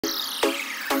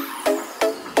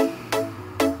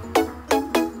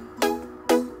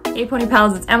Hey Pony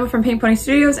Pals, it's Emma from Paint Pony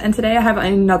Studios, and today I have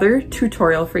another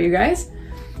tutorial for you guys.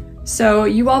 So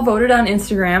you all voted on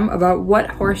Instagram about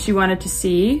what horse you wanted to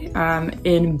see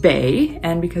in Bay,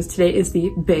 and because today is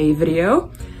the Bay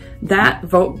video, that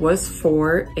vote was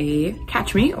for a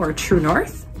Catch Me or True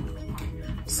North.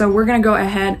 So we're gonna go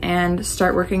ahead and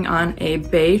start working on a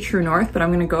Bay True North, but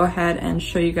I'm gonna go ahead and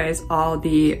show you guys all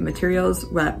the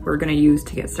materials that we're gonna use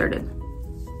to get started.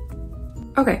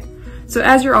 Okay. So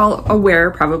as you're all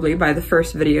aware probably by the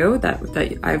first video that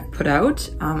I've put out,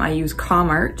 I use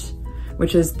Comart,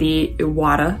 which is the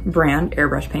Iwata brand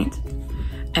airbrush paint.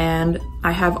 And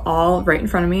I have all right in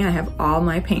front of me, I have all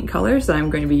my paint colors that I'm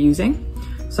going to be using.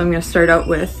 So I'm going to start out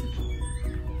with,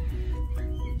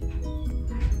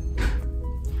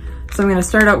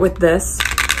 this,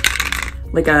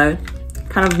 like a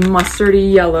kind of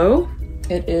mustardy yellow.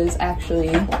 It is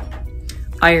actually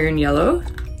iron yellow.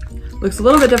 Looks a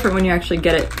little bit different when you actually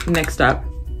get it mixed up.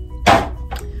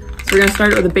 So we're gonna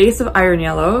start out with a base of iron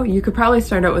yellow. You could probably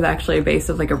start out with actually a base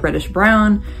of like a reddish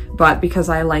brown, but because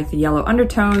I like the yellow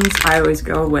undertones, I always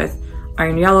go with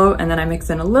iron yellow, and then I mix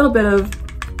in a little bit of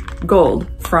gold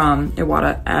from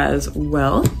Iwata as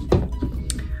well.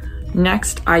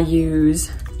 Next, I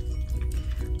use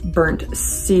burnt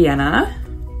sienna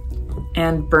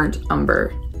and burnt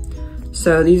umber.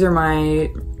 So these are my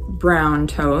brown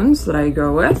tones that I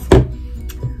go with.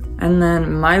 And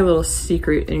then my little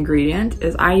secret ingredient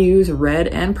is I use red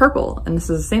and purple. And this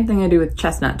is the same thing I do with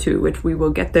chestnut too, which we will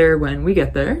get there when we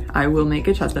get there. I will make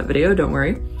a chestnut video, don't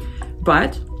worry.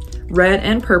 But red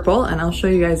and purple, and I'll show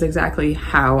you guys exactly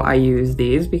how I use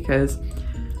these because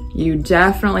you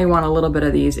definitely want a little bit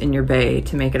of these in your bay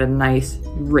to make it a nice,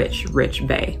 rich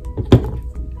bay.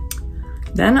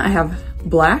 Then I have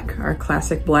black, our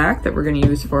classic black that we're gonna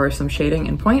use for some shading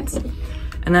and points.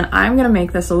 And then I'm gonna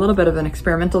make this a little bit of an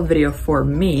experimental video for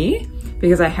me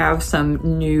because I have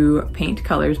some new paint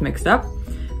colors mixed up.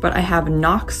 But I have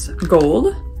Nox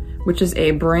Gold, which is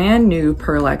a brand new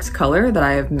Pearlex color that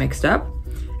I have mixed up,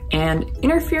 and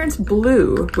Interference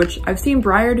Blue, which I've seen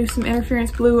Breyer do some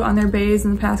Interference Blue on their bays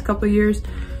in the past couple of years.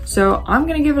 So I'm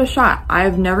gonna give it a shot.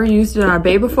 I've never used it on a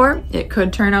bay before. It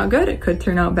could turn out good, it could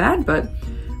turn out bad, but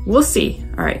we'll see.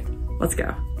 All right, let's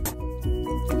go.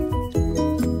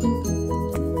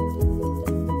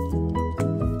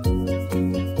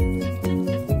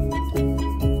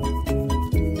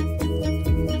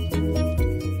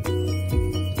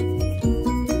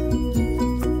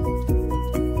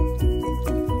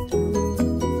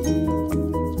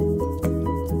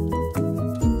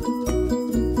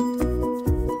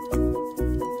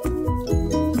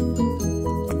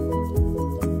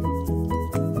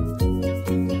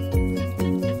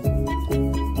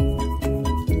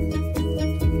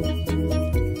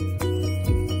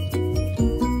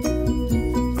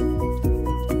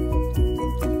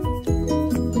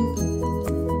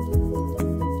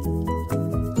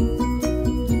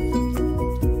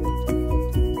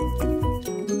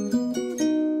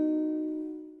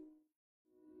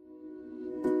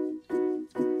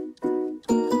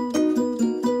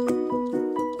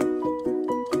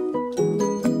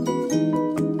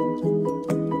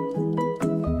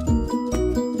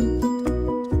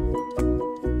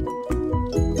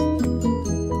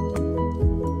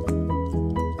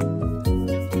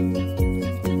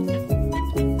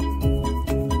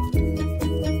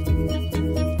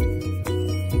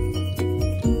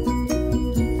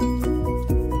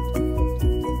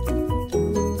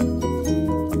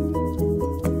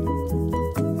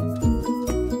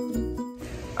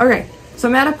 Okay, so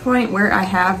I'm at a point where I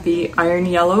have the iron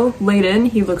yellow laid in.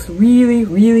 He looks really,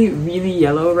 really, really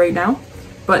yellow right now,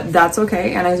 but that's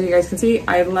okay. And as you guys can see,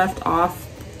 I left off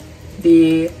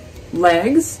the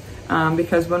legs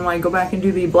because when I go back and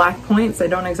do the black points, I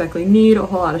don't exactly need a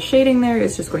whole lot of shading there.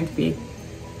 It's just going to be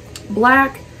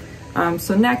black.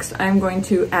 So next I'm going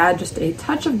to add just a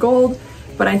touch of gold,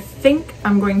 but I think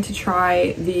I'm going to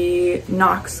try the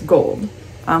Nox Gold,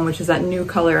 which is that new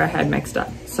color I had mixed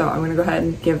up. So I'm gonna go ahead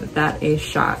and give that a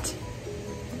shot.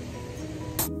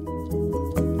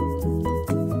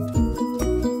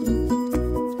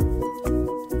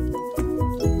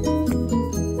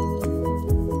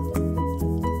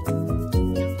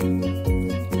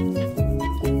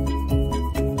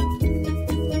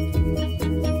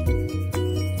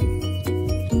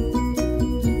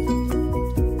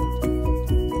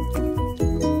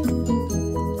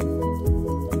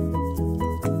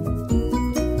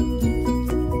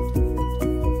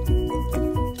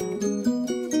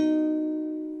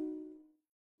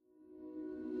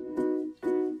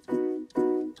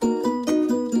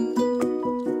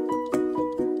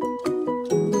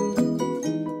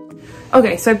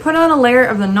 Okay, so I put on a layer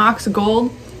of the Knox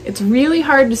Gold. It's really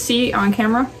hard to see on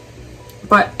camera,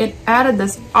 but it added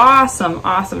this awesome,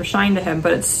 awesome shine to him,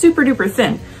 but it's super duper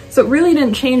thin. So it really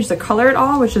didn't change the color at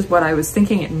all, which is what I was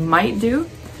thinking it might do.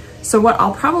 So what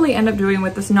I'll probably end up doing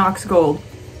with this Knox Gold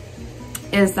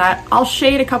is that I'll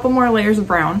shade a couple more layers of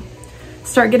brown,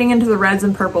 start getting into the reds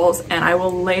and purples, and I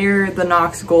will layer the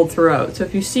Knox Gold throughout. So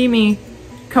if you see me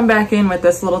come back in with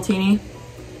this little teeny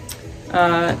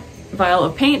vial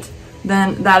of paint,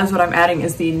 then that is what I'm adding,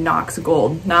 is the Knox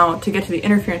Gold. Now to get to the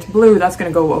interference blue, that's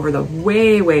gonna go over the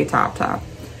way top.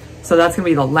 So that's gonna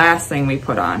be the last thing we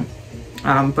put on.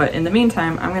 But in the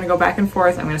meantime, I'm gonna go back and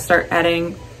forth. I'm gonna start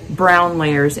adding brown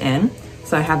layers in.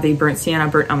 So I have the burnt sienna,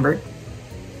 burnt umber.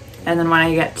 And then when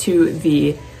I get to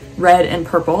the red and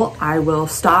purple, I will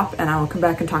stop and I will come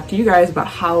back and talk to you guys about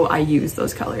how I use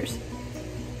those colors.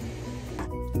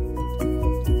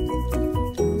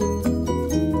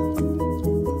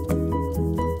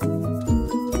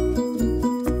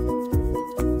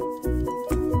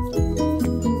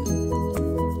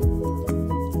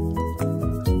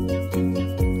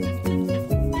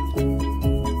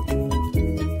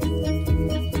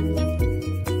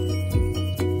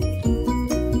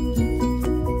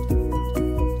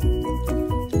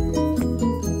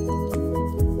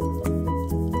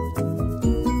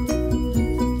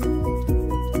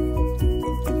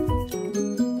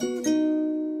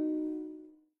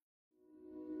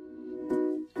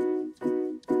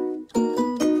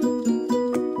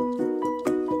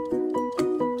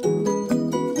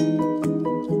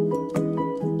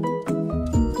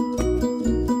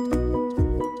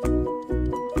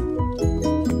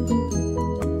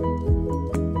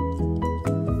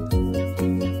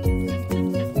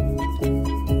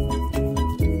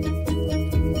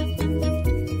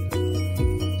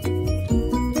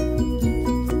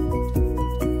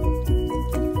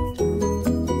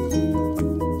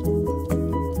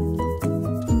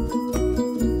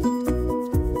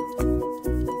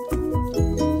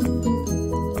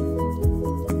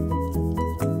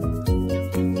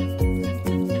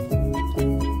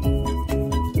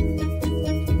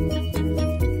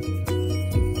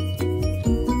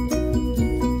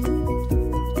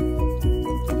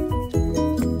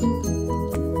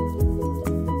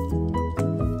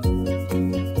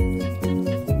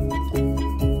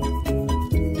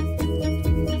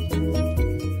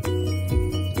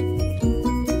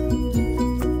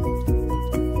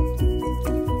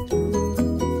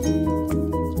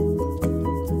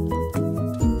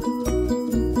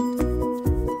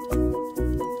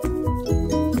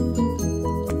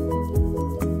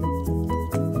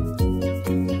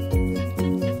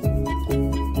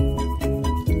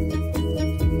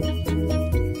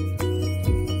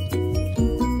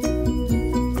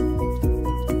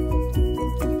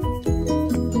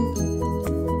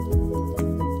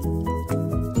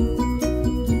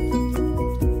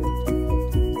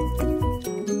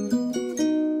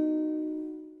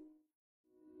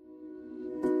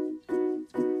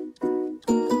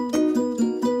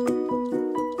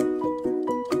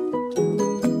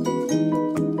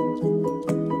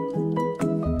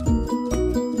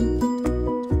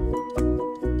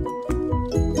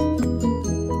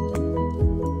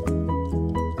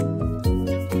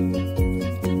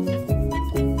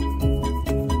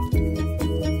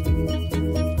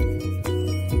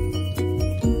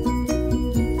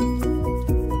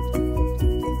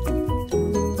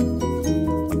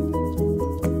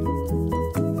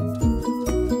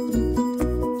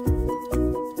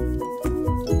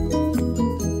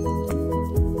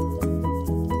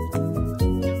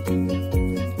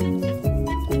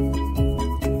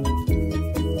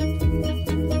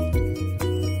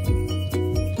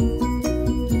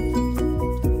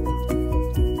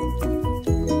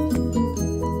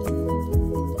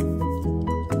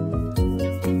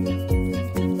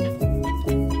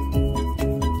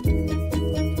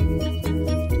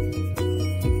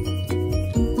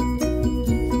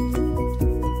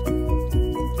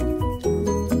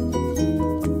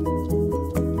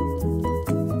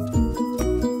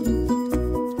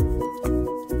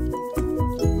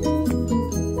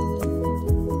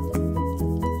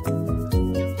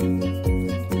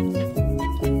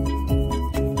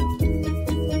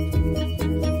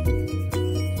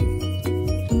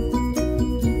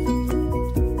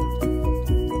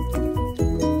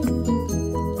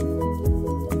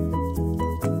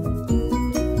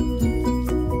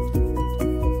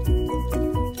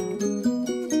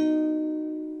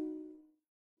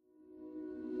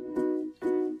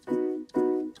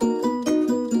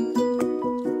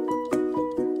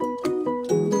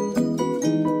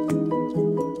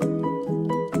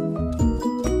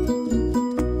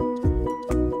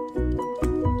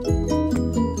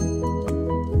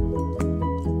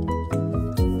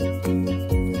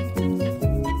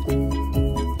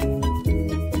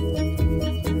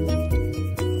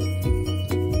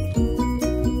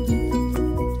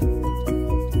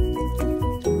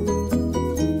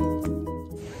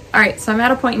 Alright, so I'm at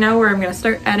a point now where I'm going to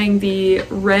start adding the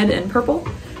red and purple.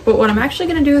 But what I'm actually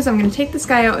going to do is I'm going to take this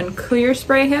guy out and clear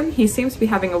spray him. He seems to be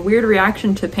having a weird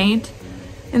reaction to paint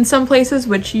in some places,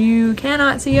 which you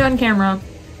cannot see on camera,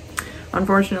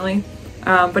 unfortunately.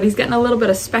 But he's getting a little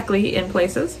bit of speckly in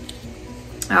places,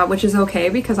 which is okay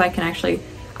because I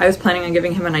was planning on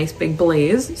giving him a nice big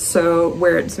blaze. So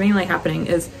where it's mainly happening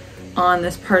is on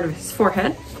this part of his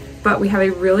forehead. But we have a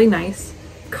really nice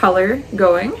color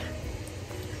going.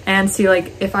 And see,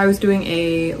 like, if I was doing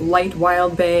a light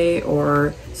wild bay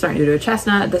or starting to do a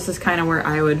chestnut, this is kind of where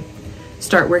I would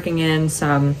start working in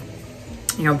some,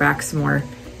 you know, back some more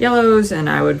yellows, and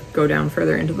I would go down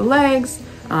further into the legs,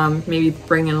 maybe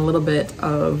bring in a little bit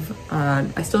of,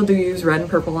 I still do use red and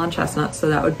purple on chestnut, so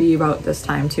that would be about this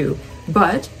time too.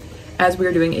 But as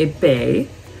we're doing a bay,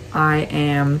 I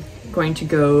am going to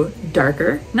go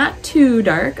darker, not too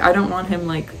dark. I don't want him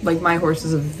like my horse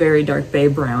is a very dark bay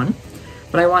brown.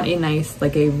 But I want a nice,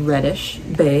 like a reddish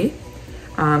bay.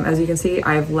 As you can see,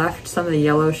 I've left some of the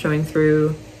yellow showing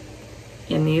through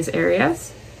in these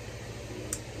areas.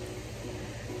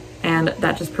 And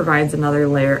that just provides another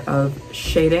layer of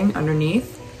shading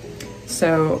underneath.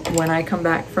 So when I come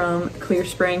back from clear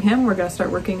spraying him, we're gonna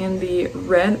start working in the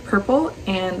red, purple,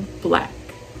 and black.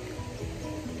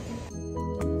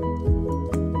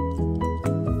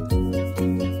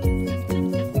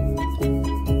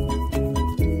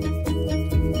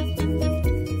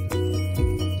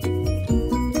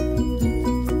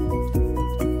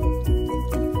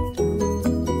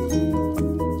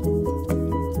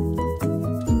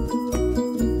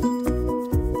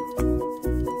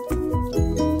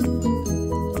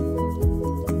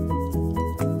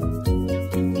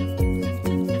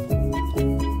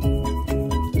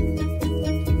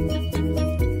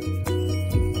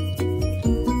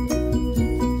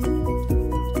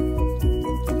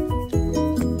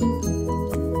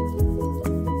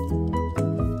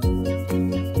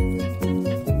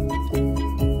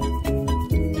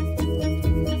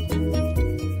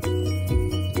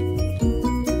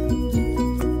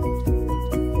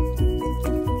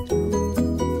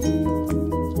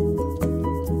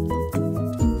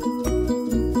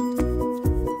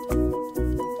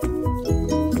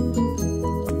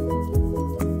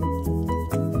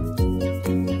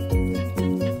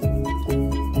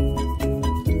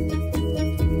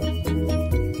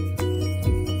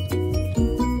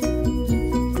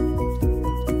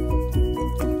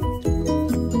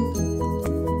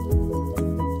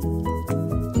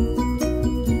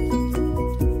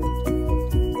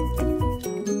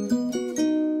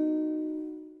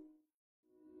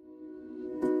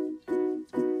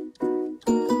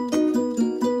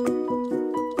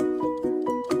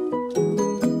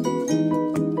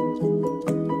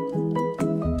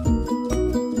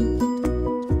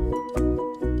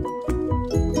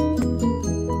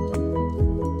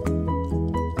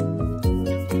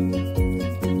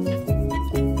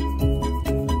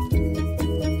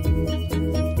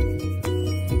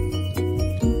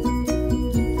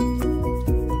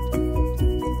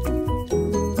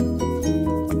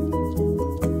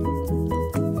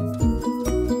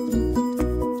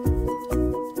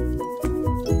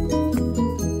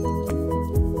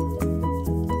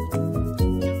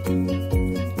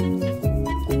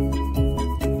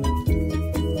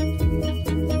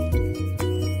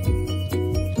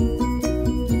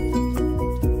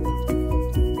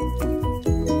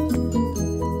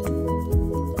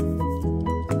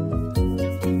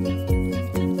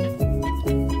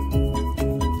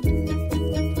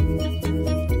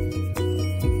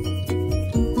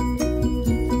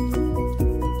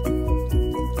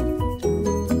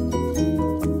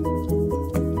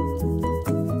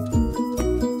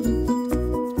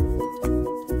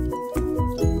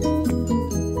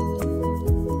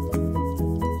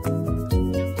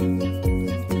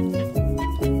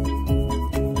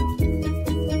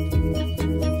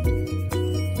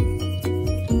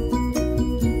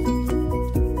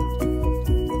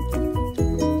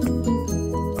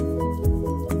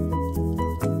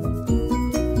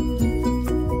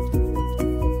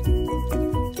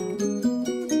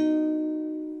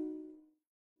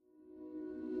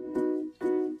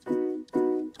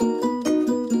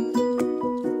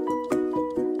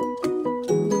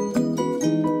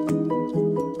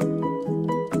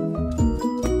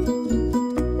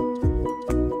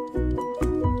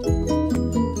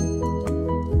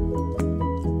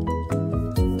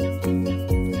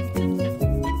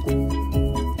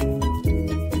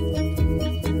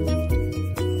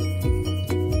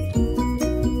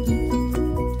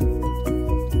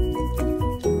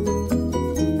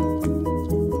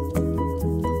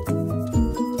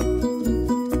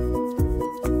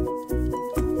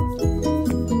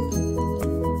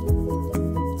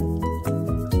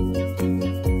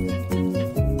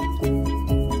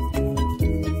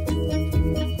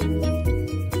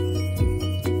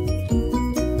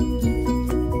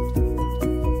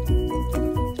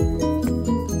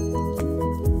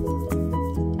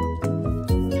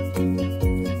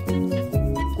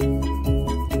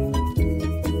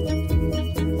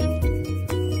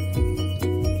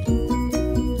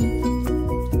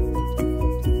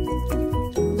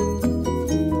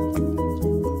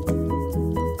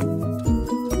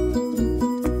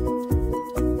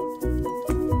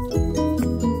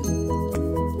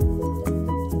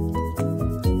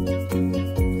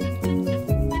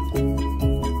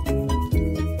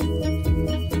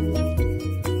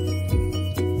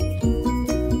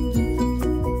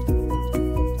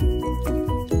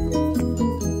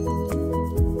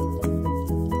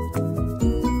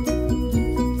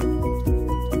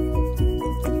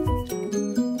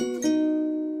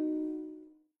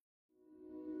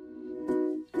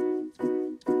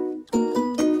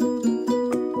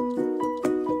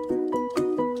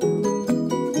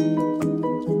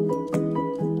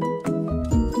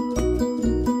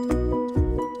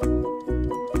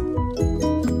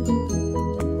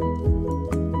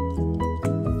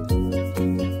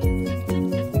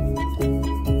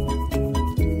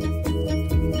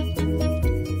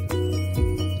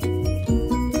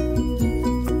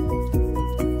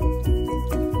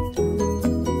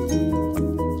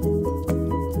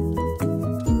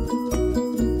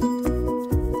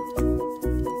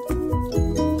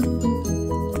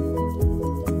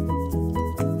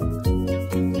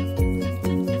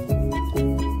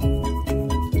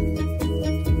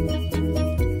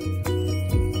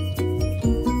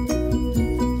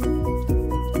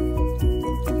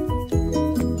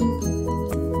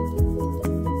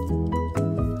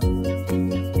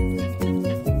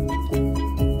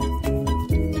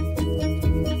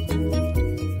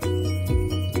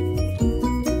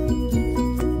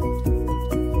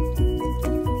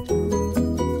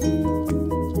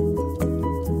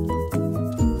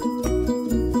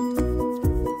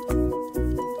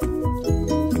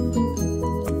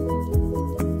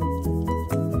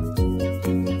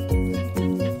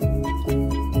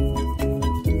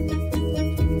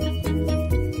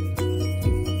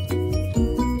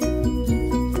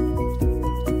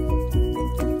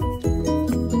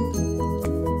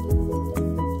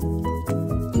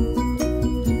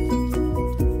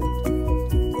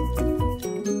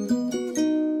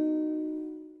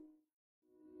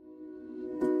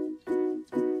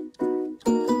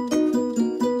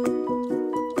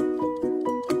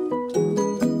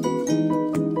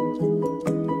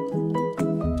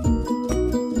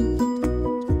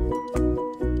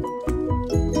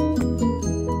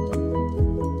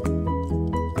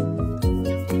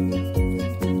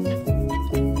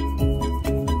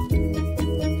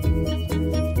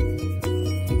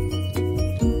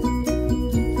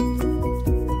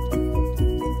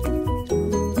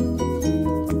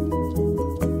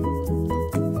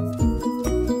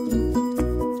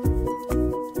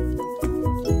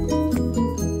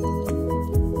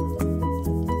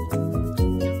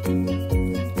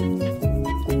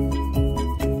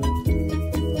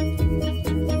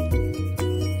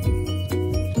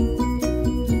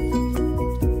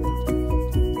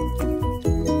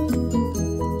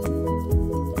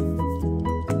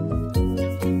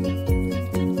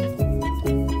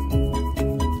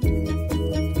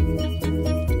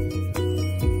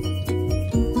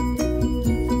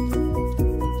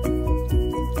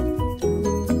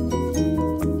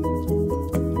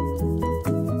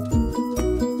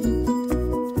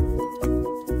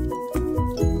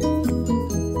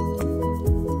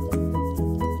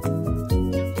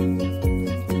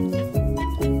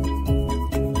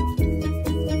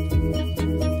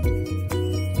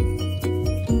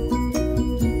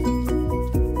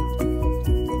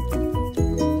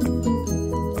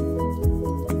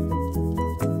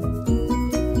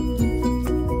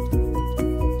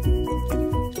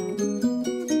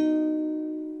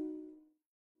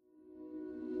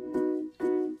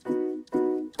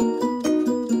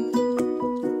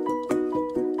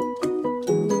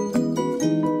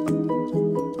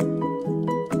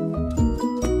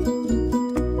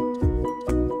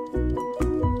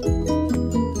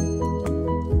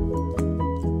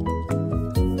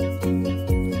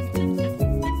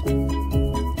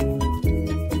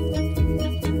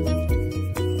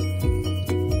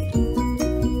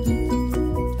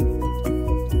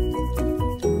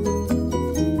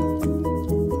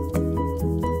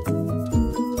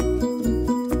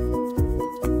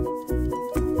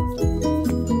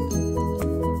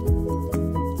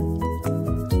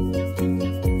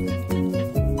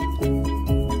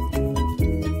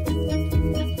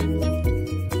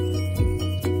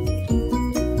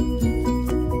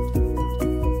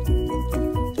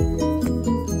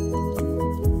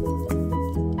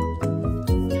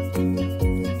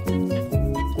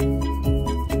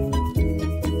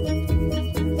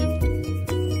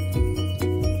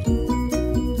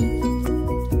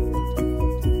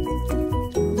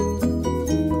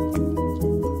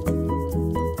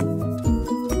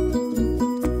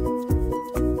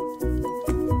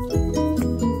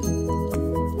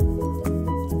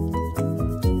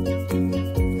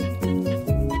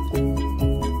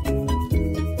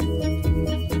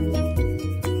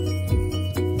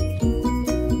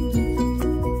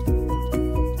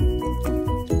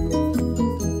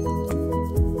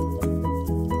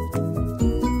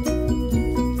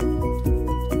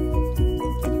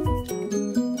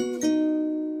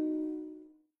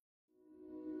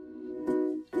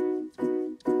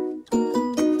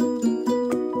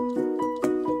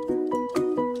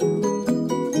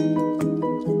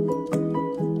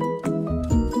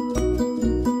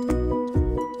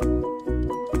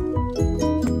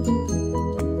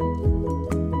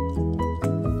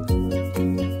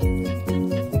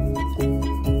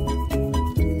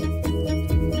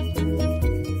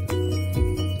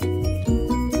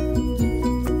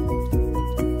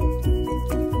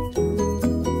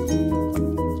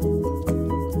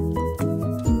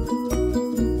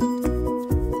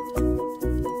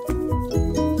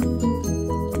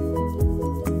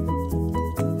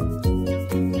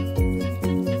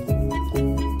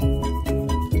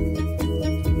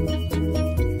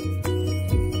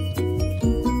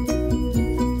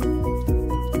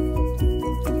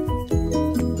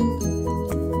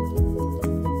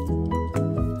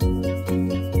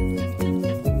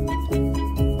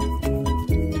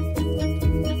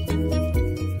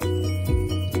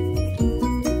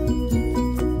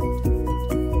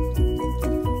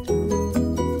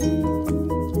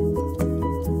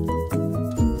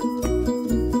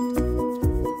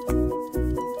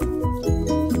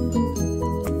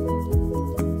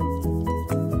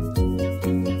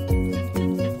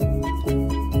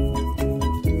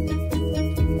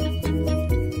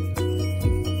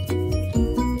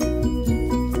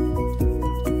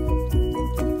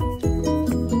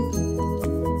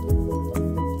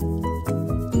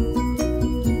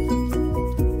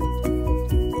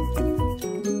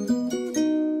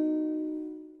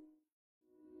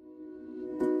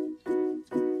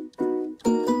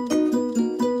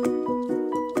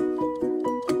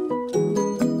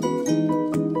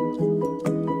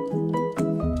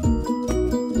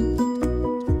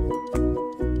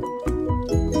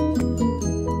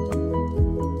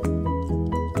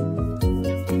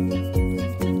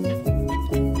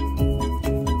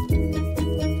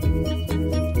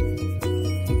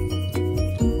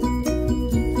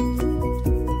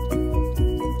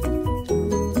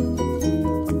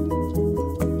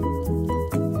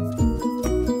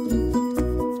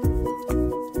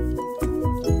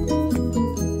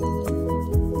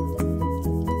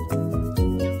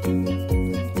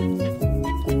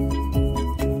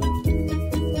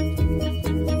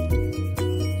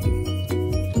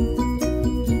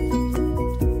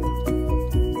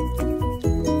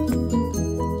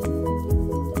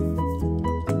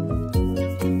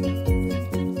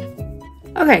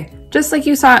 Okay, just like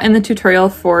you saw in the tutorial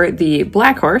for the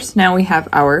black horse, now we have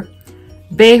our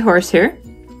bay horse here.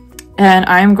 And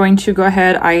I'm going to go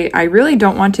ahead, I really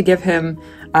don't want to give him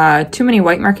too many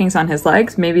white markings on his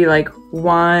legs, maybe like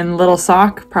one little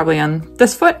sock, probably on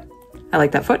this foot. I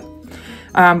like that foot.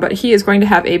 But he is going to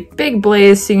have a big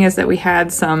blaze, seeing as that we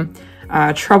had some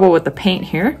trouble with the paint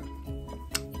here.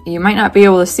 You might not be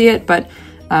able to see it, but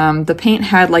the paint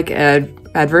had like an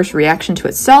adverse reaction to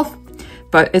itself,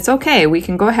 but it's okay. We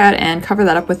can go ahead and cover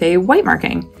that up with a white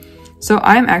marking. So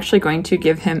I'm actually going to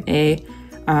give him a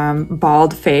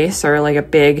bald face, or like a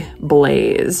big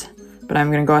blaze. But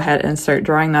I'm gonna go ahead and start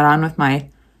drawing that on with my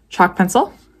chalk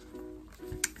pencil.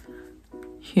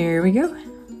 Here we go.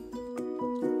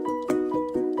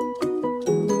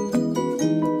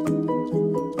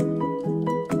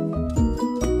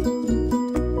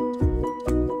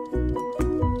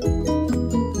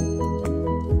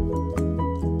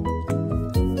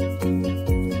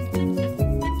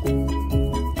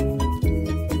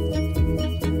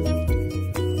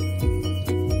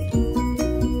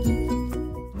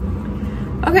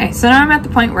 Okay, so now I'm at the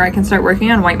point where I can start working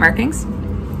on white markings.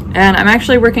 And I'm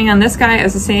actually working on this guy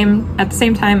at the same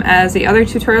time as the other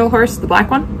tutorial horse, the black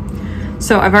one.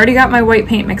 So I've already got my white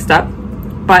paint mixed up,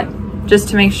 but just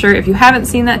to make sure, if you haven't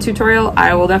seen that tutorial,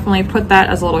 I will definitely put that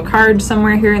as a little card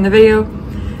somewhere here in the video.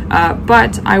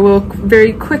 But I will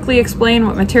very quickly explain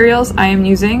what materials I am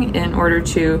using in order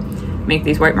to make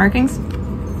these white markings.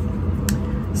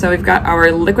 So we've got our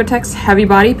Liquitex heavy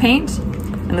body paint,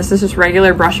 and this is just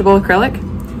regular brushable acrylic.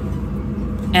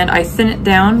 And I thin it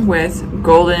down with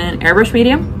golden airbrush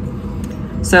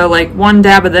medium. So like one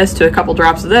dab of this to a couple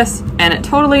drops of this, and it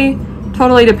totally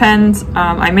depends.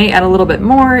 I may add a little bit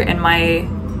more in my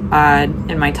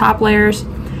top layers.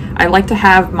 I like to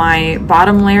have my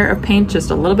bottom layer of paint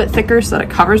just a little bit thicker so that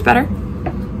it covers better.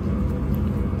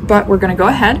 But we're gonna go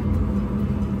ahead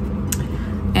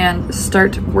and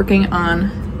start working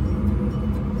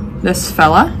on this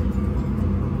fella.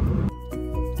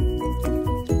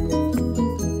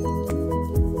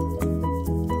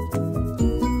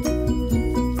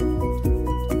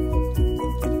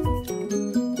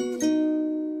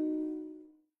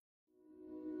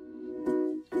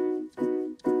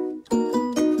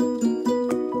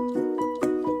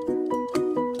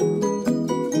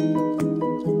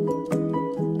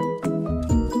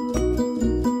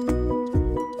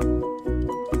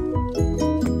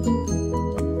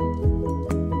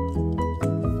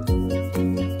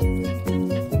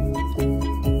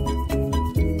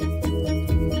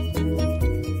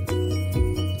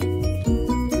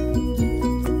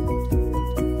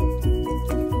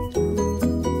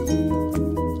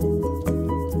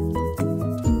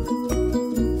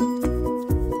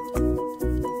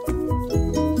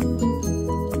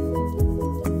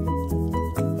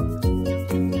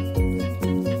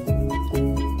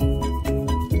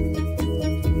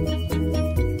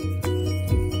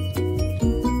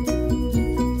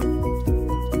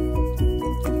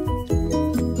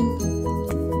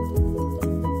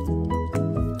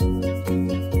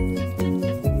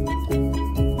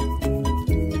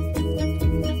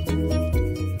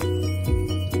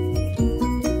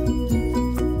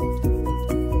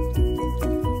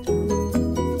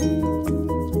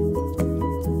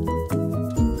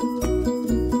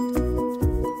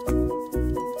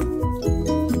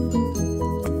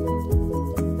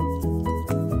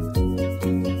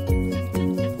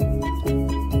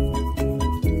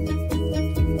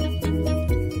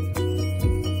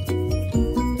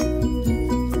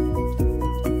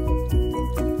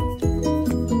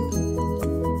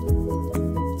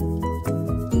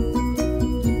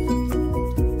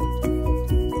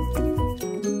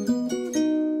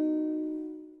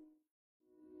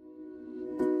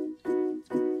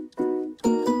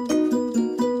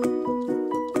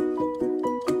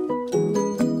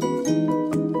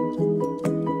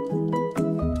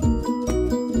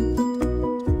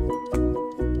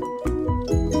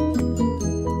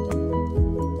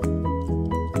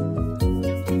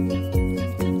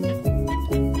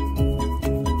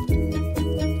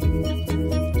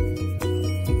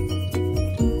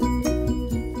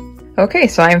 Okay,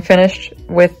 so I'm finished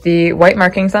with the white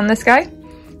markings on this guy.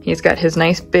 He's got his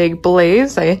nice big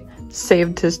blaze. I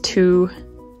saved his two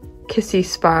kissy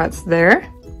spots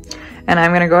there. And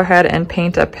I'm gonna go ahead and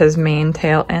paint up his mane,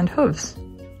 tail, and hooves.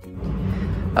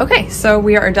 Okay, so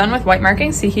we are done with white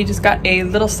markings. See, he just got a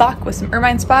little sock with some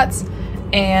ermine spots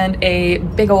and a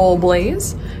big old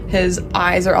blaze. His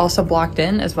eyes are also blocked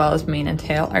in, as well as mane and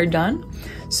tail are done.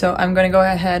 So I'm gonna go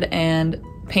ahead and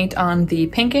paint on the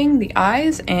pinking, the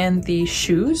eyes, and the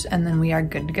shoes, and then we are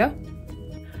good to go.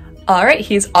 All right,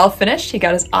 he's all finished. He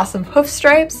got his awesome hoof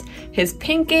stripes, his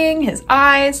pinking, his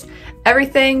eyes,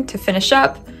 everything to finish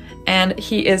up. And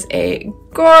he is a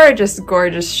gorgeous,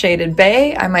 gorgeous shaded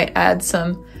bay. I might add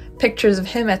some pictures of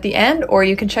him at the end, or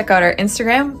you can check out our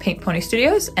Instagram, Paint Pony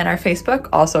Studios, and our Facebook,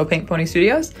 also Paint Pony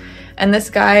Studios. And this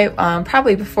guy,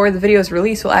 probably before the video's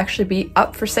release, will actually be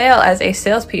up for sale as a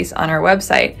sales piece on our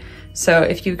website. So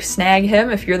if you snag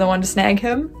him, if you're the one to snag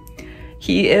him,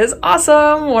 he is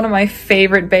awesome! One of my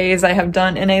favorite bays I have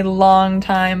done in a long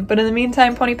time. But in the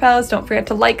meantime, Pony Pals, don't forget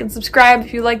to like and subscribe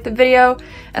if you liked the video,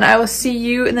 and I will see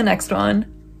you in the next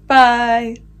one.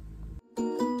 Bye!